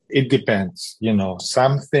It depends.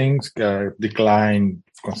 Some things decline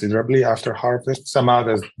considerably after harvest. Some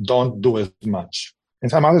others don't do as much.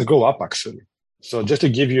 And some others go up, actually. So just to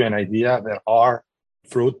give you an idea, there are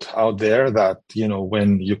fruit out there that,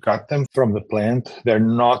 when you cut them from the plant, they're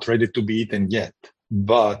not ready to be eaten yet.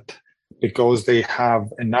 But because they have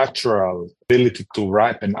a natural ability to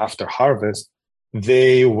ripen after harvest,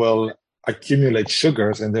 they will accumulate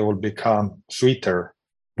sugars and they will become sweeter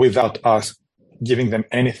without us giving them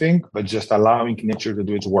anything, but just allowing nature to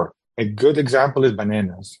do its work. A good example is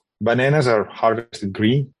bananas. Bananas are harvested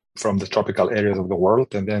green from the tropical areas of the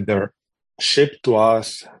world, and then they're shipped to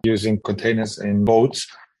us using containers and boats,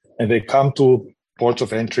 and they come to ports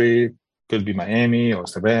of entry, could be Miami or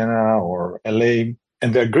Savannah or LA,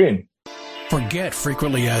 and they're green. Forget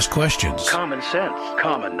frequently asked questions. Common sense,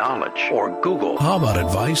 common knowledge, or Google. How about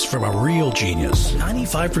advice from a real genius?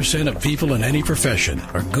 95% of people in any profession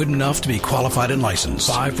are good enough to be qualified and licensed.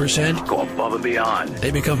 5% go above and beyond.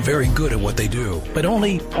 They become very good at what they do, but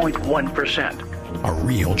only 0.1% are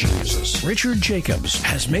real geniuses. Richard Jacobs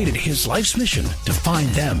has made it his life's mission to find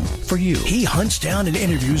them for you. He hunts down and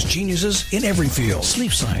interviews geniuses in every field: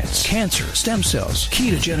 sleep science, cancer, stem cells,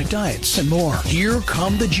 ketogenic diets, and more. Here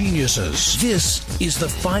come the geniuses. This is the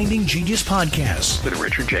Finding Genius Podcast with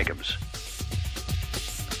Richard Jacobs.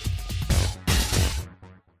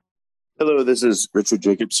 Hello, this is Richard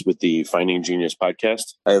Jacobs with the Finding Genius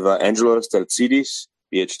Podcast. I have Angelo Statsidis,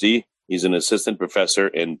 PhD. He's an assistant professor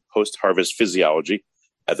in post-harvest physiology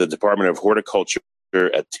at the Department of Horticulture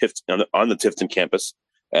at on the Tifton campus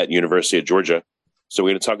at University of Georgia. So we're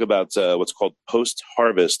going to talk about what's called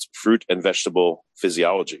post-harvest fruit and vegetable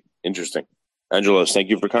physiology. Interesting. Angelos, thank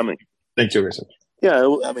you for coming. Thank you, Richard.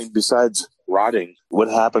 Yeah, I mean, besides rotting, what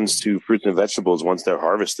happens to fruits and vegetables once they're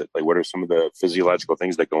harvested? Like, what are some of the physiological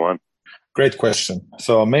things that go on? Great question.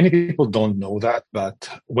 So many people don't know that, but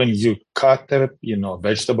when you cut a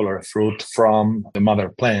vegetable or a fruit from the mother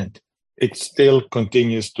plant, it still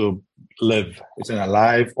continues to live. It's an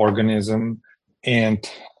alive organism, and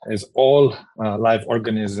as all live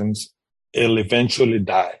organisms, it'll eventually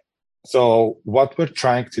die. So what we're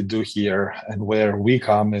trying to do here, and where we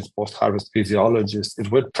come as post-harvest physiologists, is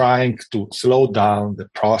we're trying to slow down the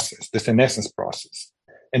process, the senescence process,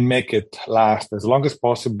 and make it last as long as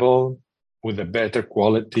possible, with a better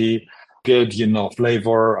quality, good,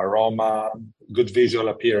 flavor, aroma, good visual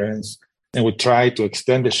appearance. And we try to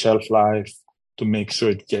extend the shelf life to make sure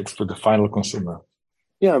it gets to the final consumer.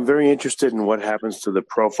 Yeah, I'm very interested in what happens to the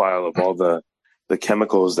profile of all the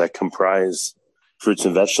chemicals that comprise fruits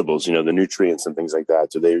and vegetables, the nutrients and things like that.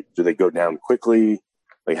 Do they go down quickly?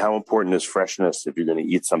 Like, how important is freshness if you're going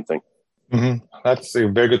to eat something? Mm-hmm. That's a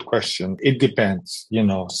very good question. It depends.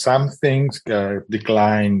 Some things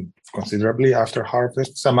decline considerably after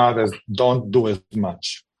harvest. Some others don't do as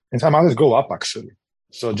much. And some others go up, actually.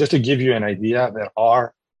 So just to give you an idea, there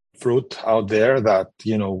are fruit out there that,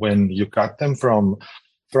 when you cut them from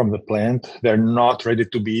the plant, they're not ready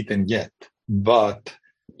to be eaten yet. But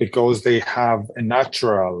because they have a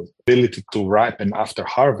natural ability to ripen after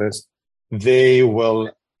harvest, they will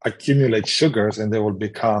accumulate sugars and they will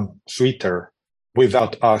become sweeter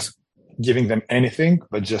without us giving them anything,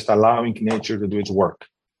 but just allowing nature to do its work.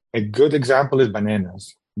 A good example is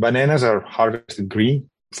bananas. Bananas are harvested green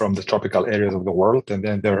from the tropical areas of the world, and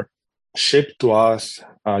then they're shipped to us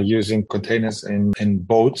using containers and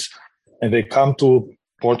boats, and they come to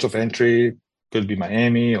ports of entry, could be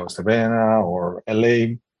Miami or Savannah or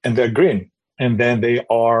LA, and they're green. And then they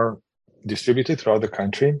are distributed throughout the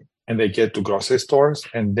country, and they get to grocery stores,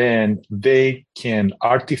 and then they can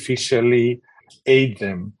artificially aid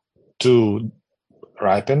them to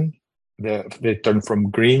ripen. They turn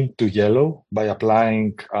from green to yellow by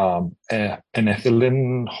applying an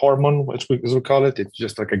ethylene hormone, as we call it. It's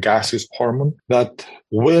just like a gaseous hormone that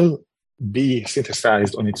will be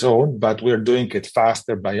synthesized on its own, but we're doing it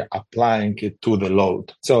faster by applying it to the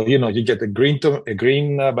load. So, you get a green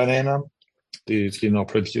banana. It's,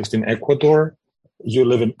 produced in Ecuador. You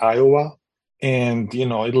live in Iowa, and,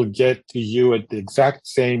 it'll get to you at the exact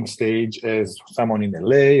same stage as someone in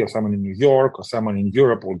LA or someone in New York or someone in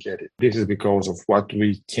Europe will get it. This is because of what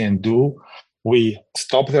we can do. We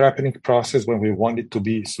stop the ripening process when we want it to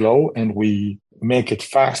be slow, and we make it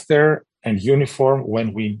faster and uniform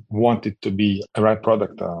when we want it to be a ripe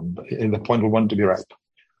product, at the point we want it to be ripe.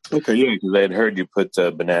 Okay, yeah, because I had heard you put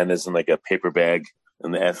bananas in like a paper bag,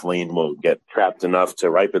 and the ethylene will get trapped enough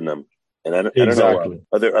to ripen them. And I don't know,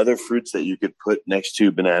 are there other fruits that you could put next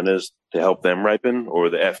to bananas to help them ripen,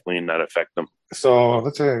 or the ethylene not affect them? So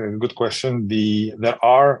that's a good question. There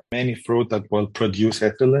are many fruit that will produce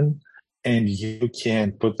ethylene, and you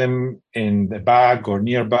can put them in the bag or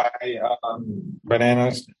nearby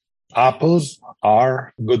bananas. Apples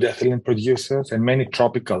are good ethylene producers, and many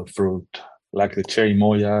tropical fruit, like the cherry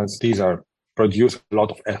moyas, these are produce a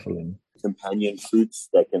lot of ethylene. Companion fruits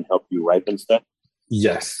that can help you ripen stuff?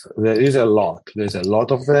 Yes, there is a lot. There's a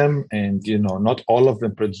lot of them, and not all of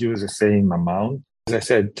them produce the same amount. As I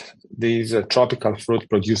said, these tropical fruit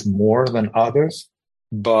produce more than others,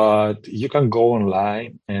 but you can go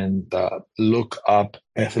online and look up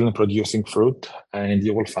ethylene producing fruit, and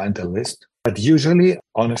you will find a list. But usually,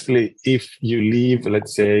 honestly, if you leave,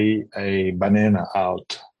 let's say, a banana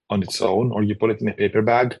out on its own, or you put it in a paper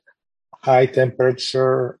bag, high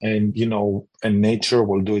temperature and nature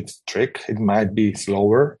will do its trick. It might be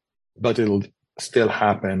slower, but it'll still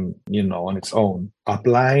happen on its own.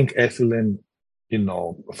 Applying ethylene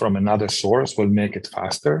from another source will make it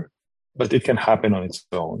faster, but it can happen on its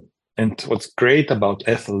own. And what's great about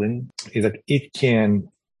ethylene is that it can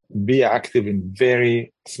be active in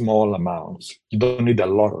very small amounts. You don't need a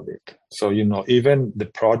lot of it. So, even the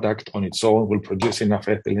product on its own will produce enough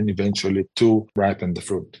ethylene eventually to ripen the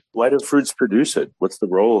fruit. Why do fruits produce it? What's the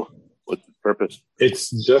role? What's the purpose? It's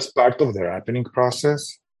just part of the ripening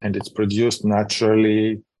process, and it's produced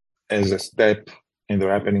naturally as a step in the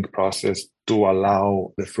ripening process to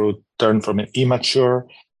allow the fruit turn from an immature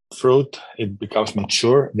fruit. It becomes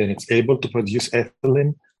mature, then it's able to produce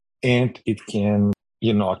ethylene, and it can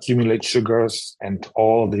accumulate sugars and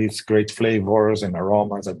all these great flavors and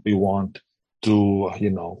aromas that we want to,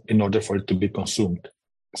 in order for it to be consumed.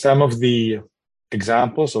 Some of the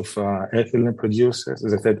examples of ethylene producers,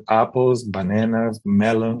 as I said, apples, bananas,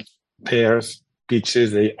 melons, pears,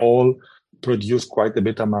 peaches, they all produce quite a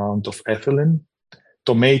bit amount of ethylene.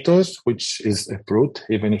 Tomatoes, which is a fruit,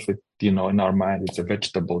 even if it, in our mind, it's a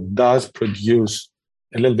vegetable, does produce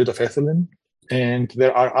a little bit of ethylene. And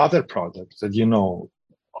there are other products that,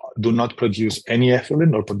 do not produce any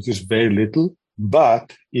ethylene or produce very little.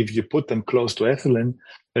 But if you put them close to ethylene,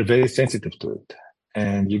 they're very sensitive to it.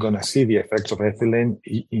 And you're going to see the effects of ethylene,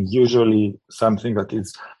 usually something that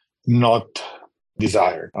is not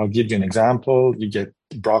desired. I'll give you an example. You get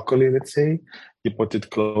broccoli, let's say. You put it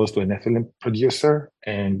close to an ethylene producer,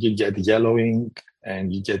 and you get yellowing,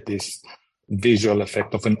 and you get this visual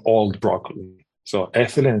effect of an old broccoli. So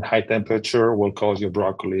ethylene at high temperature will cause your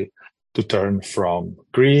broccoli to turn from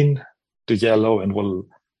green to yellow and will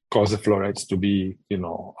cause the florets to be,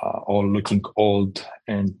 all looking old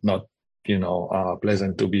and not,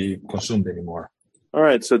 pleasant to be consumed anymore. All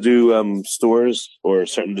right. So do stores or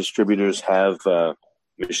certain distributors have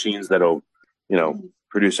machines that'll,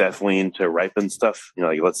 produce ethylene to ripen stuff?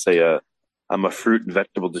 Like let's say I'm a fruit and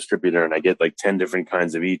vegetable distributor and I get like 10 different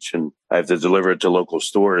kinds of each and I have to deliver it to local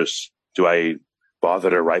stores. Do I bother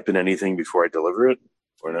to ripen anything before I deliver it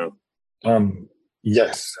or no?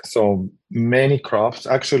 Yes. So many crops,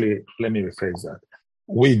 actually, let me rephrase that.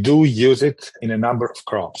 We do use it in a number of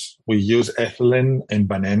crops. We use ethylene in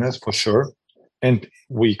bananas for sure. And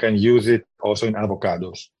we can use it also in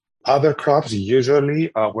avocados. Other crops,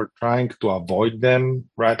 usually we're trying to avoid them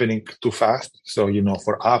ripening too fast. So,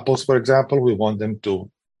 for apples, for example, we want them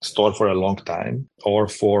to store for a long time. Or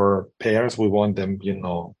for pears, we want them,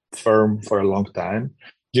 firm for a long time.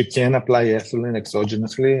 You can apply ethylene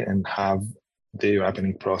exogenously and have the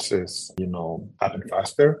ripening process, happen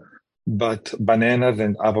faster. But bananas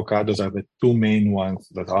and avocados are the two main ones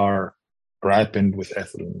that are ripened with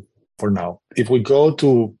ethylene for now. If we go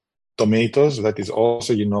to tomatoes, that is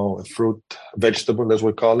also, a fruit, vegetable, as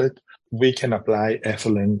we call it, we can apply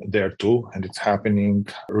ethylene there too, and it's happening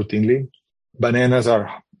routinely. Bananas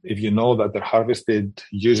are, if you know that they're harvested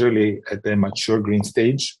usually at the mature green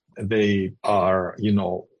stage, they are,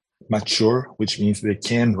 mature, which means they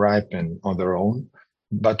can ripen on their own.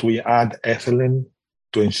 But we add ethylene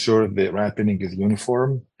to ensure the ripening is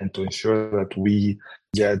uniform and to ensure that we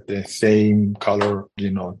get the same color,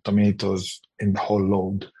 tomatoes in the whole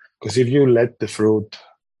load. Because if you let the fruit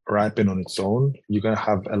ripen on its own, you're going to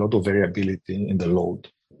have a lot of variability in the load.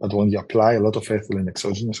 But when you apply a lot of ethylene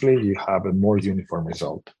exogenously, you have a more uniform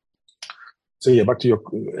result. So yeah, back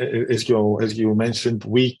to as you mentioned,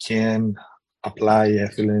 we can apply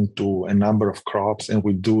ethylene to a number of crops, and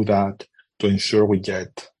we do that to ensure we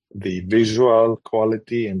get the visual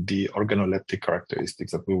quality and the organoleptic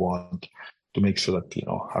characteristics that we want to make sure that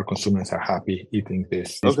our consumers are happy eating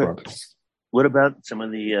these products. What about some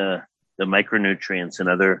of the micronutrients and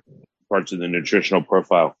other parts of the nutritional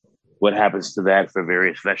profile? What happens to that for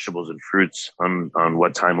various vegetables and fruits on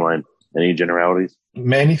what timeline? Any generalities?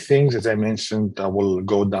 Many things, as I mentioned, will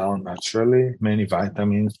go down naturally. Many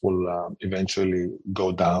vitamins will eventually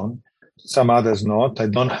go down. Some others not. I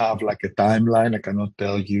don't have like a timeline. I cannot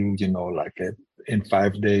tell you, in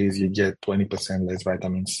 5 days you get 20% less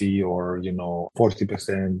vitamin C or,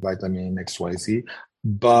 40% vitamin XYZ.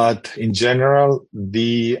 But in general,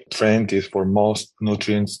 the trend is for most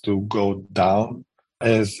nutrients to go down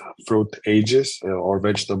as fruit ages or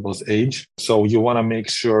vegetables age. So you want to make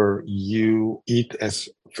sure you eat as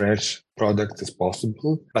fresh products as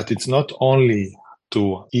possible. But it's not only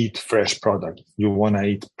to eat fresh products. You want to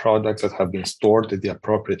eat products that have been stored at the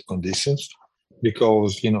appropriate conditions,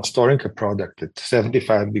 because, storing a product at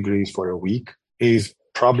 75 degrees for a week is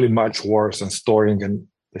probably much worse than storing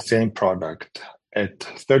the same product at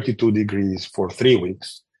 32 degrees for 3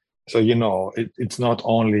 weeks. So, it's not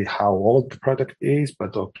only how old the product is,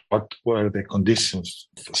 but what were the conditions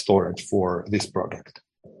for storage for this product.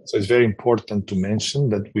 So it's very important to mention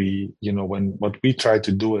that what we try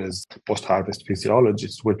to do as post-harvest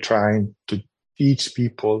physiologists, we're trying to teach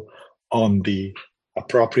people on the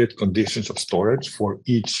appropriate conditions of storage for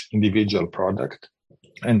each individual product.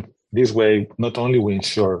 And this way, not only we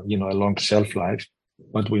ensure, a long shelf life,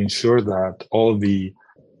 but we ensure that all the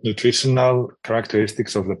nutritional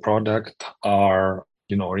characteristics of the product are,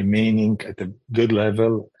 remaining at a good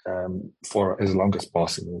level for as long as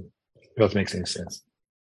possible. If that makes any sense.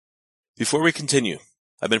 Before we continue,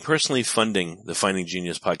 I've been personally funding the Finding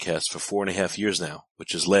Genius podcast for 4.5 years now,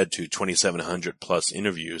 which has led to 2,700 plus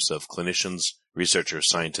interviews of clinicians, researchers,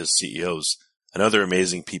 scientists, CEOs, and other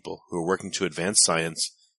amazing people who are working to advance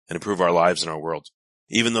science and improve our lives and our world.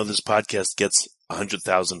 Even though this podcast gets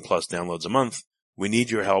 100,000 plus downloads a month, we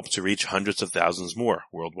need your help to reach hundreds of thousands more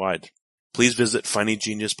worldwide. Please visit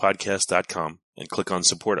findinggeniuspodcast.com and click on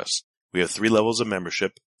Support Us. We have 3 levels of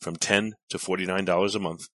membership from $10 to $49 a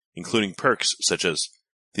month, including perks such as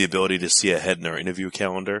the ability to see ahead in our interview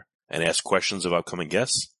calendar and ask questions of upcoming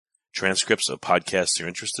guests, transcripts of podcasts you're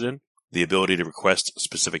interested in, the ability to request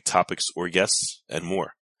specific topics or guests, and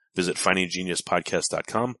more. Visit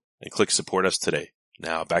findinggeniuspodcast.com and click Support Us today.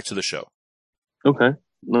 Now back to the show. Okay,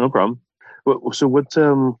 no problem. So what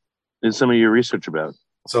is some of your research about?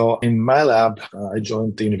 So in my lab, I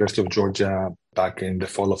joined the University of Georgia back in the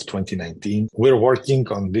fall of 2019. We're working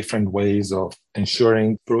on different ways of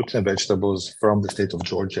ensuring fruits and vegetables from the state of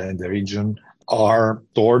Georgia and the region are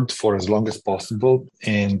stored for as long as possible.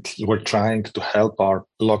 And we're trying to help our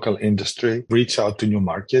local industry reach out to new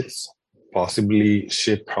markets, possibly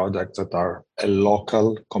ship products that are a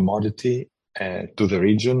local commodity to the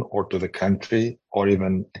region or to the country, or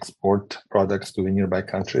even export products to the nearby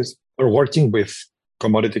countries. We're working with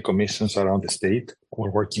commodity commissions around the state.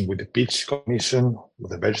 We're working with the Peach Commission,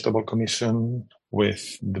 with the Vegetable Commission,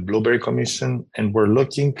 with the Blueberry Commission, and we're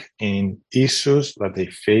looking in issues that they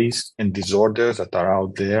face and disorders that are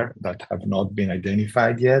out there that have not been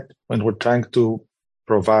identified yet. And we're trying to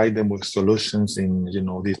provide them with solutions in,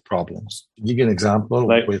 these problems. To give you an example.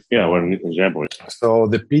 What an example? So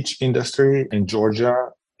the peach industry in Georgia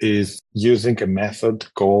is using a method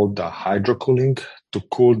called hydrocooling to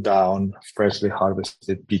cool down freshly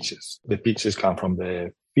harvested peaches. The peaches come from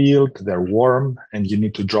the field, they're warm, and you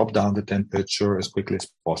need to drop down the temperature as quickly as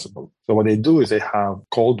possible. So what they do is they have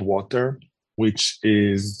cold water, which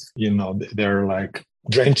is, they're like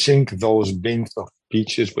drenching those bins of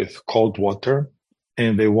peaches with cold water.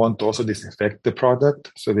 And they want to also disinfect the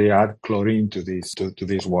product, so they add chlorine to this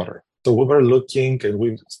water. So we were looking, and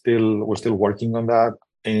we're still working on that,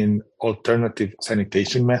 in alternative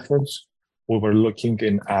sanitation methods. We were looking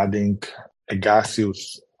in adding a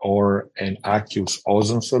gaseous or an aqueous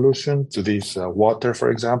ozone solution to this water,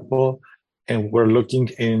 for example, and we're looking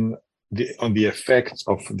on the effects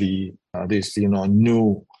of this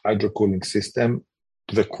new hydrocooling system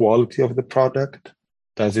to the quality of the product.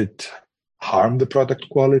 Does it harm the product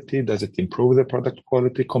quality? Does it improve the product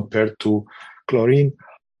quality compared to chlorine?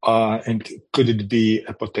 And could it be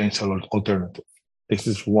a potential alternative? This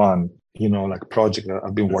is one, project that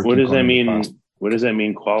I've been working on. What does that mean? What does that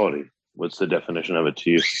mean, quality? What's the definition of it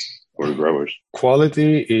to you or growers?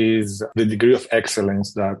 Quality is the degree of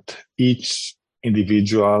excellence that each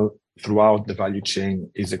individual throughout the value chain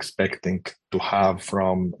is expecting to have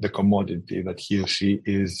from the commodity that he or she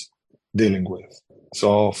is dealing with.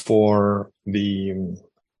 So for the,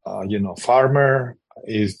 farmer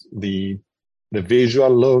is the visual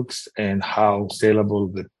looks and how saleable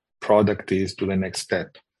the product is to the next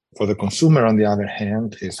step. For the consumer, on the other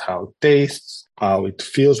hand, is how it tastes, how it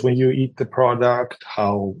feels when you eat the product,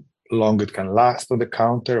 how long it can last on the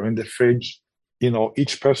counter or in the fridge.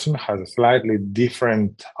 Each person has a slightly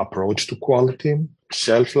different approach to quality.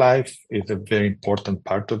 Shelf life is a very important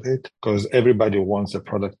part of it because everybody wants a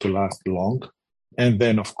product to last long. And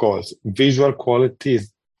then, of course, visual quality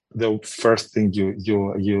is the first thing you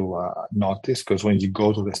notice, because when you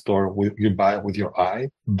go to the store, you buy with your eye.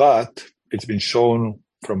 But it's been shown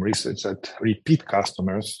from research that repeat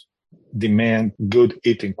customers demand good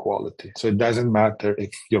eating quality. So it doesn't matter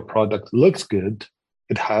if your product looks good,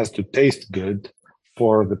 it has to taste good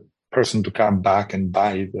for the person to come back and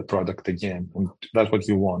buy the product again. And that's what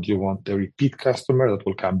you want. You want a repeat customer that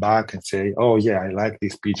will come back and say, oh yeah, I like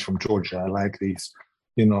this peach from Georgia. I like this,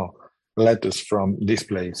 lettuce from this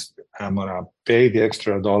place. I'm going to pay the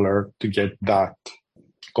extra $1 to get that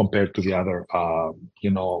compared to the other,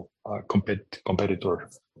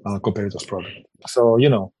 competitor's product.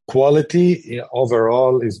 So, quality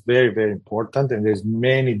overall is very, very important. And there's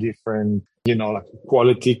many different, like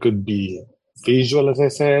quality could be visual, as I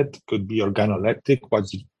said, could be organoleptic,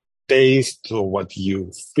 what you taste or what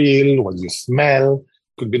you feel, what you smell,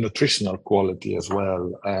 could be nutritional quality as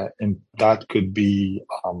well. And that could be,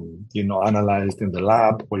 analyzed in the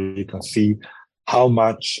lab where you can see how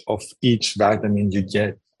much of each vitamin you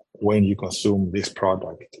get when you consume this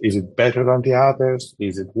product. Is it better than the others?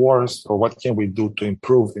 Is it worse? Or what can we do to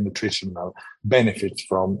improve the nutritional benefits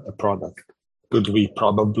from a product? Could we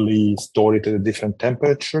probably store it at a different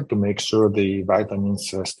temperature to make sure the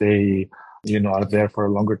vitamins stay, are there for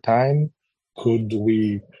a longer time? Could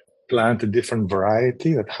we plant a different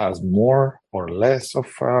variety that has more or less of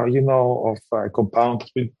a compound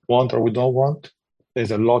we want or we don't want?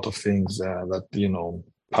 There's a lot of things that,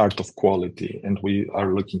 part of quality, and we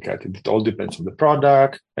are looking at it. It all depends on the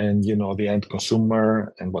product and, the end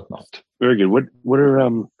consumer and whatnot. Very good. What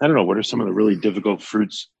are some of the really difficult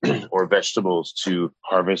fruits or vegetables to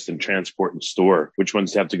harvest and transport and store? Which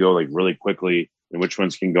ones have to go like really quickly and which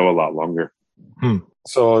ones can go a lot longer?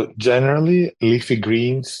 So generally leafy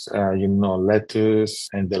greens, lettuce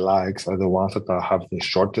and the likes are the ones that have the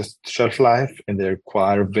shortest shelf life and they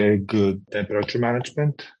require very good temperature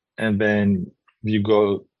management. And then you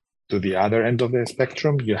go to the other end of the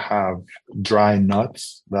spectrum, you have dry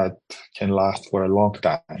nuts that can last for a long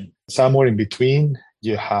time. Somewhere in between,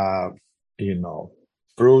 you have,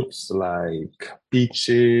 fruits like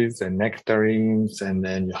peaches and nectarines, and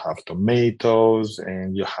then you have tomatoes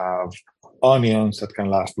and you have onions that can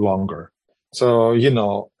last longer. So,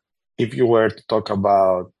 if you were to talk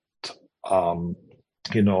about,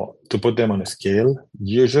 to put them on a scale,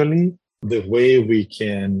 usually the way we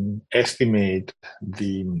can estimate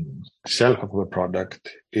the shelf of a product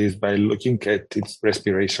is by looking at its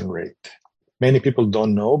respiration rate. Many people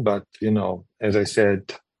don't know, but, as I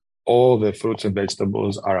said, all the fruits and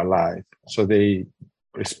vegetables are alive. So they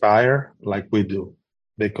respire like we do.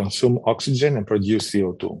 They consume oxygen and produce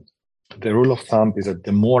CO2. The rule of thumb is that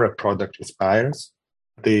the more a product respires,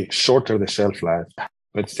 the shorter the shelf life.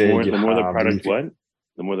 Let's say the more the product what?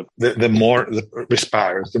 The more it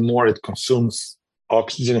respires, the more it consumes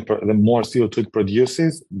oxygen, the more CO2 it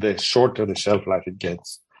produces, the shorter the shelf life it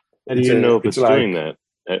gets. How do you know if it's doing that?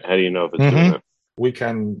 How do you know if it's doing that? We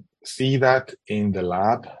can see that in the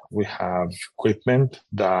lab. We have equipment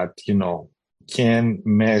that, can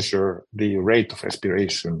measure the rate of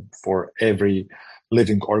respiration for every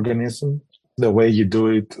living organism. The way you do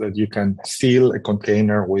it, that you can seal a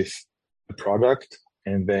container with a product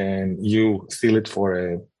and then you seal it for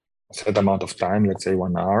a set amount of time, let's say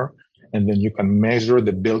 1 hour. And then you can measure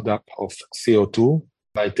the buildup of CO2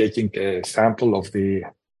 by taking a sample of the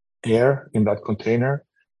air in that container.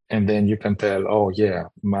 And then you can tell, oh yeah,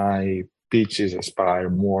 my peaches expire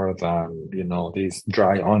more than, these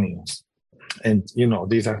dry onions. And,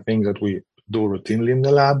 these are things that we do routinely in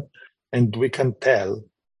the lab. And we can tell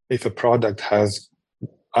if a product has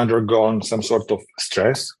undergone some sort of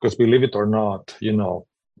stress, because believe it or not,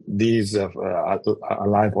 these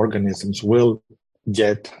alive organisms will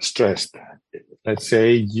get stressed. Let's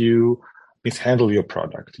say you mishandle your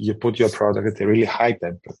product. You put your product at a really high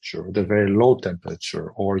temperature, at a very low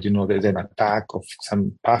temperature, or, there's an attack of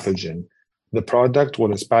some pathogen. The product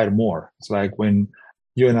will expire more. It's like when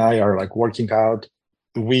you and I are like working out,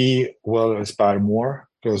 we will expire more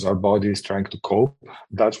because our body is trying to cope.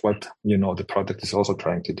 That's what, the product is also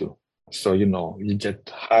trying to do. So, you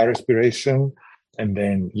get high respiration and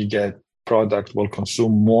then you get product will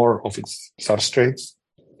consume more of its substrates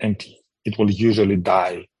and it will usually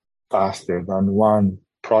die faster than one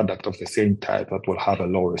product of the same type that will have a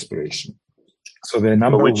low respiration. So the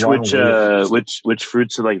number which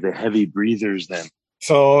fruits are like the heavy breathers then?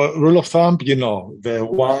 So rule of thumb, the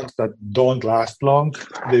ones that don't last long,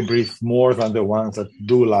 they breathe more than the ones that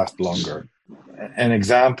do last longer. An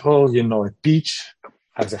example, a peach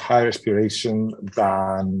has a higher respiration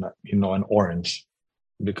than, an orange,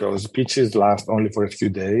 because peaches last only for a few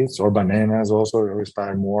days, or bananas also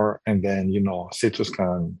respire more. And then, citrus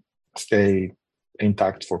can stay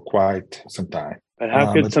intact for quite some time. But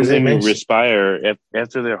how could But as I something mentioned, respire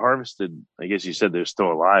after they're harvested? I guess you said they're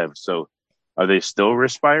still alive. So are they still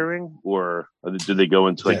respiring, or do they go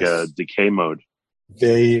into like a yes, decay mode?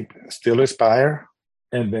 they still respire,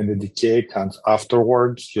 and then the decay comes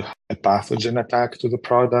afterwards. You have a pathogen attack to the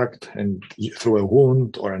product, and through a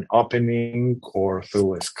wound or an opening or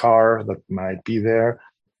through a scar that might be there.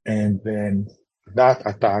 And then that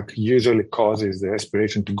attack usually causes the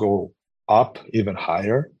respiration to go up even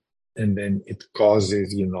higher. And then it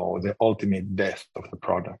causes, the ultimate death of the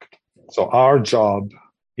product. So our job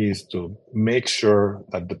is to make sure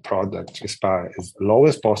that the product expire as low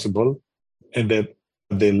as possible and that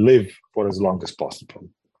they live for as long as possible.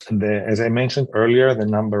 And as I mentioned earlier, the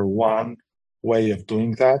number one way of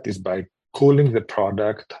doing that is by cooling the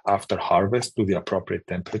product after harvest to the appropriate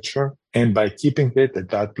temperature and by keeping it at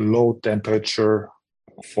that low temperature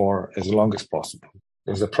for as long as possible.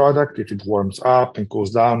 Because the product, if it warms up and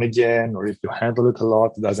cools down again, or if you handle it a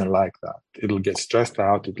lot, it doesn't like that. It'll get stressed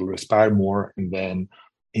out, it'll respire more, and then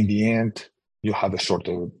in the end, you have a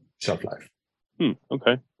shorter shelf life.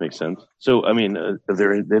 Okay, makes sense. So, I mean,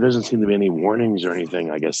 there doesn't seem to be any warnings or anything.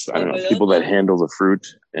 I guess, I don't know, people that handle the fruit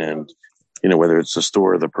and, whether it's the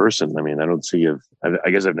store or the person. I mean, I don't see I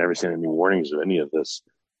guess I've never seen any warnings of any of this.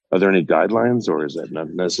 Are there any guidelines, or is that not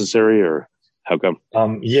necessary, or how come?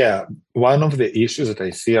 Yeah, one of the issues that I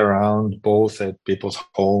see around both at people's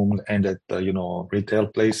homes and at, retail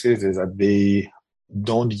places is that they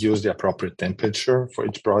don't use the appropriate temperature for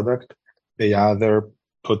each product. They either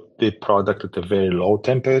put the product at a very low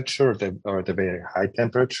temperature or at a very high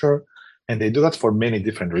temperature. And they do that for many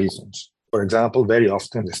different reasons. For example, very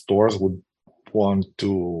often the stores would want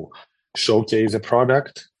to showcase a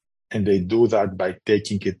product, and they do that by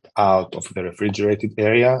taking it out of the refrigerated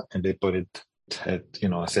area and they put it at, a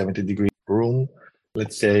 70-degree room.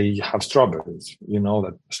 Let's say you have strawberries. You know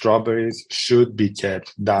that strawberries should be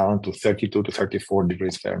kept down to 32 to 34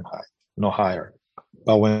 degrees Fahrenheit, no higher.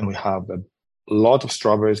 But when we have a lot of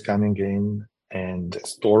strawberries coming in and the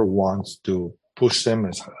store wants to push them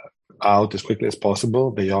out as quickly as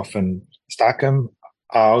possible, they often stack them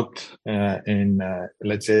out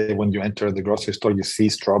let's say when you enter the grocery store, you see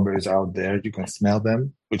strawberries out there, you can smell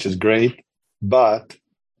them, which is great, but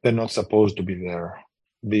they're not supposed to be there.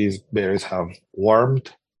 These berries have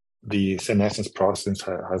warmed, the senescence process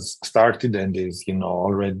has started and is,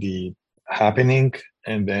 already happening.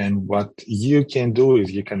 And then what you can do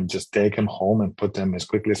is you can just take them home and put them as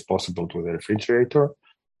quickly as possible to the refrigerator.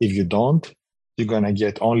 If you don't, you're going to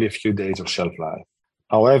get only a few days of shelf life.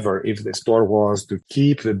 However, if the store was to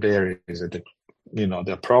keep the berries at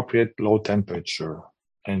the appropriate low temperature,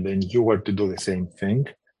 and then you were to do the same thing,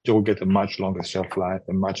 you will get a much longer shelf life,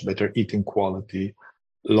 a much better eating quality,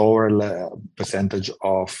 lower percentage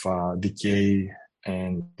of decay,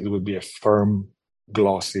 and it would be a firm,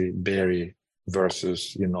 glossy berry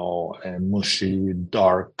versus, a mushy,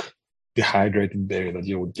 dark, dehydrated berry that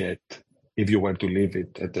you would get if you were to leave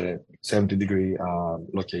it at a 70-degree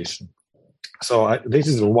location. So this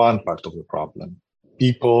is one part of the problem.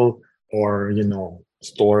 People or,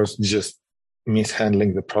 stores just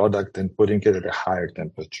mishandling the product and putting it at a higher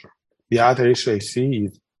temperature. The other issue I see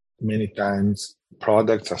is many times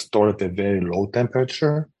products are stored at a very low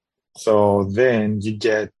temperature. So then you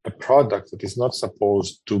get a product that is not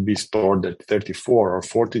supposed to be stored at 34 or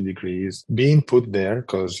 40 degrees being put there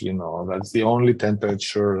because, that's the only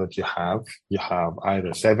temperature that you have. You have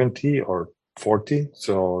either 70 or 40.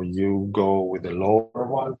 So you go with the lower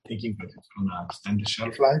one, thinking that it's going to extend the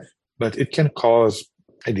shelf life. But it can cause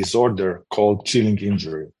a disorder called chilling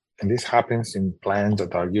injury. And this happens in plants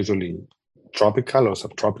that are usually tropical or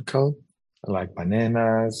subtropical, like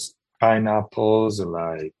bananas, pineapples,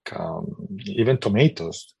 like even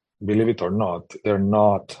tomatoes. Believe it or not, they're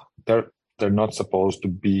not supposed to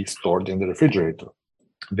be stored in the refrigerator.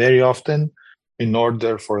 Very often, in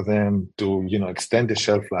order for them to extend the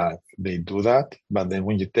shelf life, they do that. But then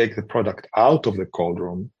when you take the product out of the cold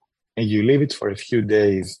room and you leave it for a few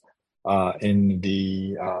days in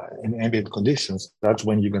ambient conditions, that's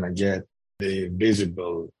when you're going to get the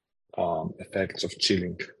visible effects of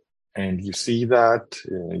chilling. And you see that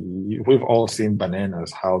we've all seen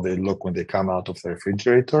bananas, how they look when they come out of the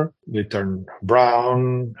refrigerator. They turn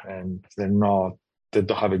brown and they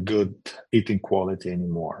don't have a good eating quality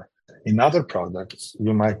anymore. In other products,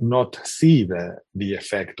 you might not see the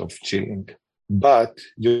effect of chilling, but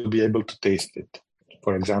you'll be able to taste it.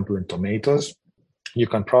 For example, in tomatoes, you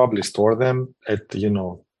can probably store them at,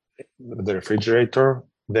 the refrigerator.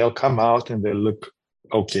 They'll come out and they'll look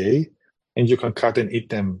okay. And you can cut and eat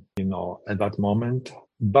them, at that moment.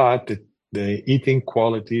 But the eating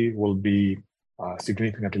quality will be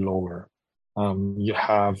significantly lower. You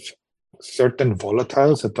have certain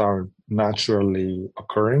volatiles that are naturally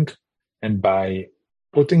occurring, and by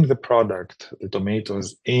putting the product, the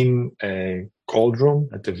tomatoes, in a cold room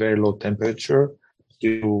at a very low temperature,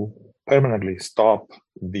 you permanently stop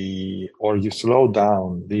or you slow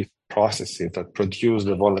down the processes that produce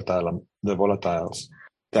the volatiles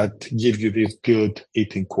that give you this good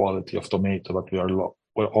eating quality of tomato that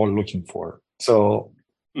we're all looking for. So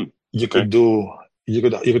you could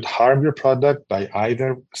harm your product by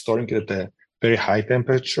either storing it at a very high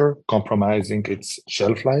temperature, compromising its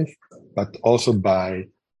shelf life, but also by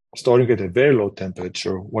storing it at a very low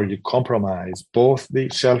temperature where you compromise both the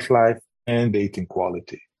shelf life and the eating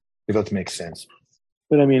quality, if that makes sense.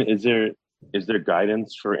 But I mean, is there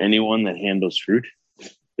guidance for anyone that handles fruit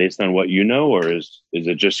based on what you know, or is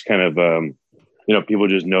it just kind of, people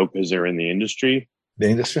just know because they're in the industry? The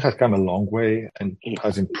industry has come a long way and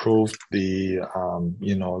has improved the,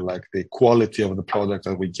 the quality of the product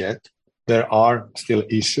that we get. There are still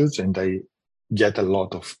issues, and I get a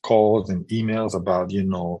lot of calls and emails about,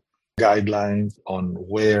 guidelines on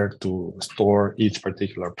where to store each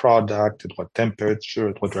particular product, at what temperature,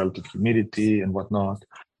 at what relative humidity, and whatnot.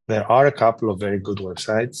 There are a couple of very good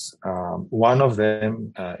websites. One of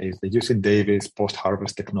them is the UC Davis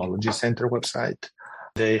Post-Harvest Technology Center website.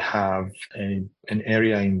 They have an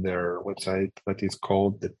area in their website that is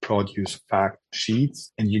called the Produce Fact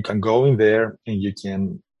Sheets, and you can go in there and you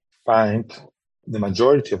can find the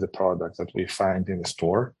majority of the products that we find in the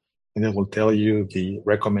store, and it will tell you the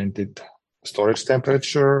recommended storage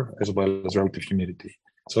temperature as well as relative humidity.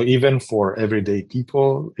 So even for everyday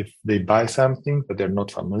people, if they buy something that they're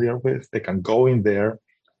not familiar with, they can go in there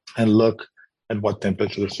and look at what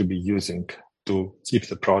temperature they should be using to keep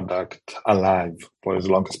the product alive for as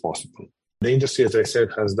long as possible. The industry, as I said,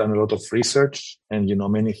 has done a lot of research, and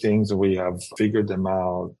many things we have figured them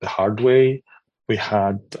out the hard way. We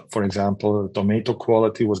had, for example, tomato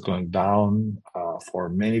quality was going down for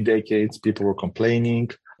many decades. People were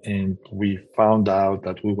complaining, and we found out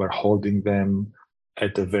that we were holding them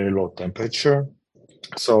at a very low temperature.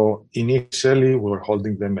 So initially, we were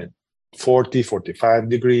holding them at 40, 45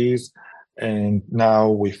 degrees. And now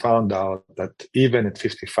we found out that even at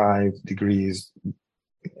 55 degrees,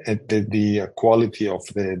 the quality of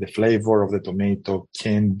the flavor of the tomato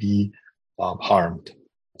can be harmed.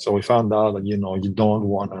 So we found out that, you don't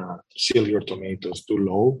want to chill your tomatoes too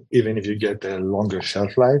low, even if you get a longer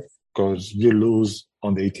shelf life, because you lose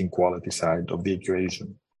on the eating quality side of the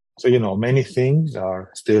equation. So, many things are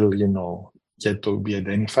still, yet to be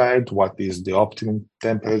identified. What is the optimum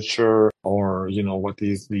temperature, or, what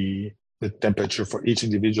is the temperature for each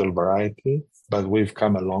individual variety? But we've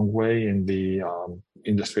come a long way, and the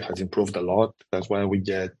industry has improved a lot. That's why we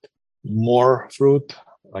get more fruit,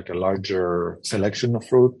 like a larger selection of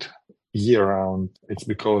fruit year round. It's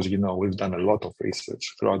because, we've done a lot of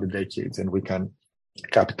research throughout the decades, and we can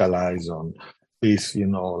capitalize on these,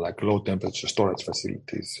 like low temperature storage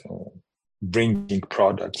facilities, bringing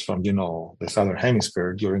products from, the Southern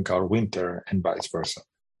Hemisphere during our winter and vice versa.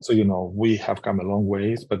 So, we have come a long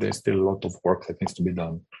ways, but there's still a lot of work that needs to be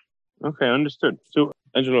done. Okay, understood. So,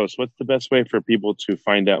 Angelos, what's the best way for people to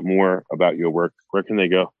find out more about your work? Where can they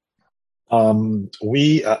go?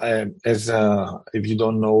 If you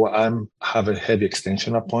don't know, I have a heavy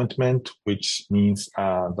extension appointment, which means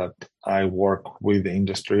that I work with the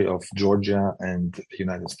industry of Georgia and the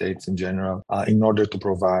United States in general in order to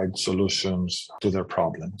provide solutions to their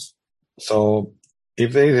problems. So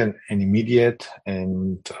if there is an immediate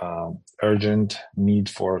and urgent need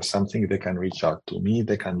for something, they can reach out to me.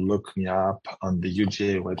 They can look me up on the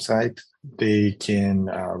UGA website. They can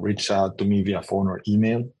reach out to me via phone or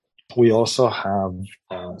email. We also have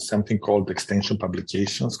something called extension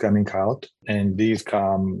publications coming out, and these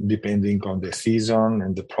come depending on the season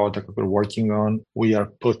and the product that we're working on. We are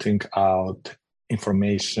putting out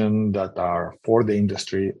information that are for the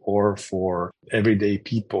industry or for everyday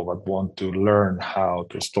people that want to learn how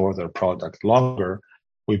to store their product longer.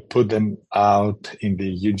 We put them out in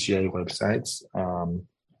the UGA websites.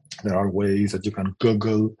 There are ways that you can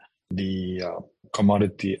Google the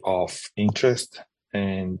commodity of interest,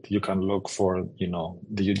 and you can look for,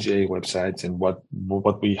 the UGA websites and what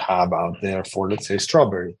we have out there for, let's say,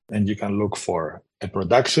 strawberry. And you can look for a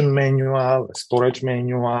production manual, a storage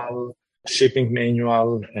manual, shipping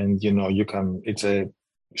manual, and, it's a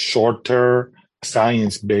shorter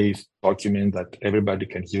science-based document that everybody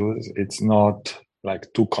can use. It's not like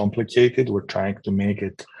too complicated. We're trying to make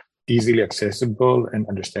it easily accessible and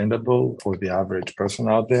understandable for the average person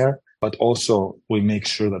out there. But also we make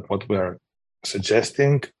sure that what we're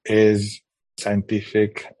suggesting is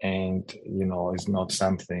scientific and, is not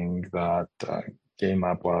something that came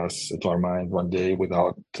up to our mind one day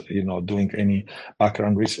without, doing any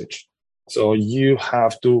background research. So you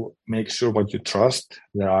have to make sure what you trust.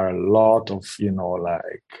 There are a lot of,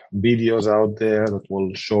 videos out there that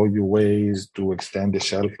will show you ways to extend the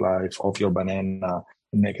shelf life of your banana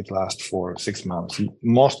and make it last for 6 months.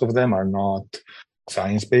 Most of them are not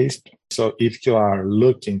science-based. So if you are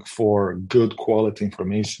looking for good quality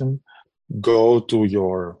information, go to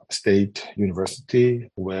your state university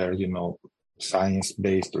where,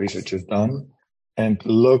 science-based research is done and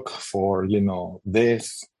look for,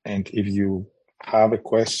 this. And if you have a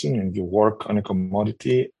question and you work on a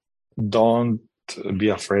commodity, don't be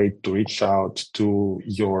afraid to reach out to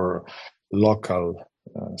your local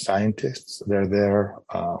scientists. They're there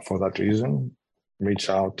for that reason. Reach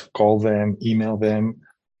out, call them, email them,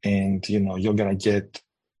 and, you're going to get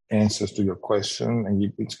answers to your question,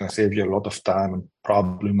 and it's going to save you a lot of time and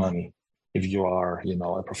probably money if you are,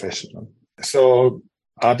 a professional. So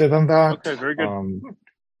other than that, okay, very good.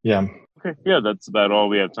 Okay, yeah, that's about all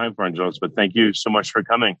we have time for, Angelos. But thank you so much for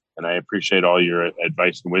coming, and I appreciate all your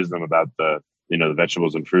advice and wisdom about the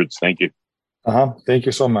vegetables and fruits. Thank you. Thank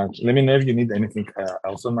you so much. Let me know if you need anything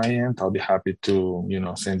else on my end. I'll be happy to,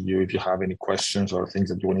 send you if you have any questions or things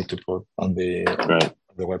that you need to put on the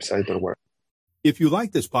website or where. If you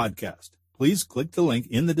like this podcast, please click the link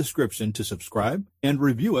in the description to subscribe and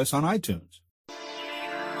review us on iTunes.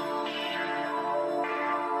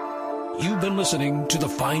 You've been listening to the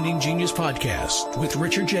Finding Genius podcast with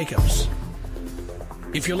Richard Jacobs.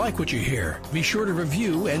 If you like what you hear, be sure to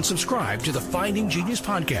review and subscribe to the Finding Genius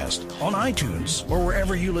podcast on iTunes or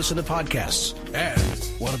wherever you listen to podcasts.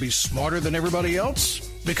 And want to be smarter than everybody else?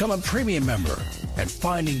 Become a premium member at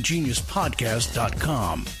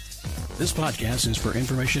findinggeniuspodcast.com. This podcast is for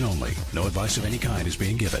information only. No advice of any kind is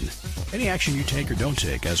being given. Any action you take or don't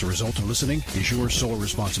take as a result of listening is your sole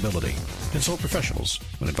responsibility. Consult professionals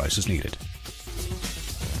when advice is needed.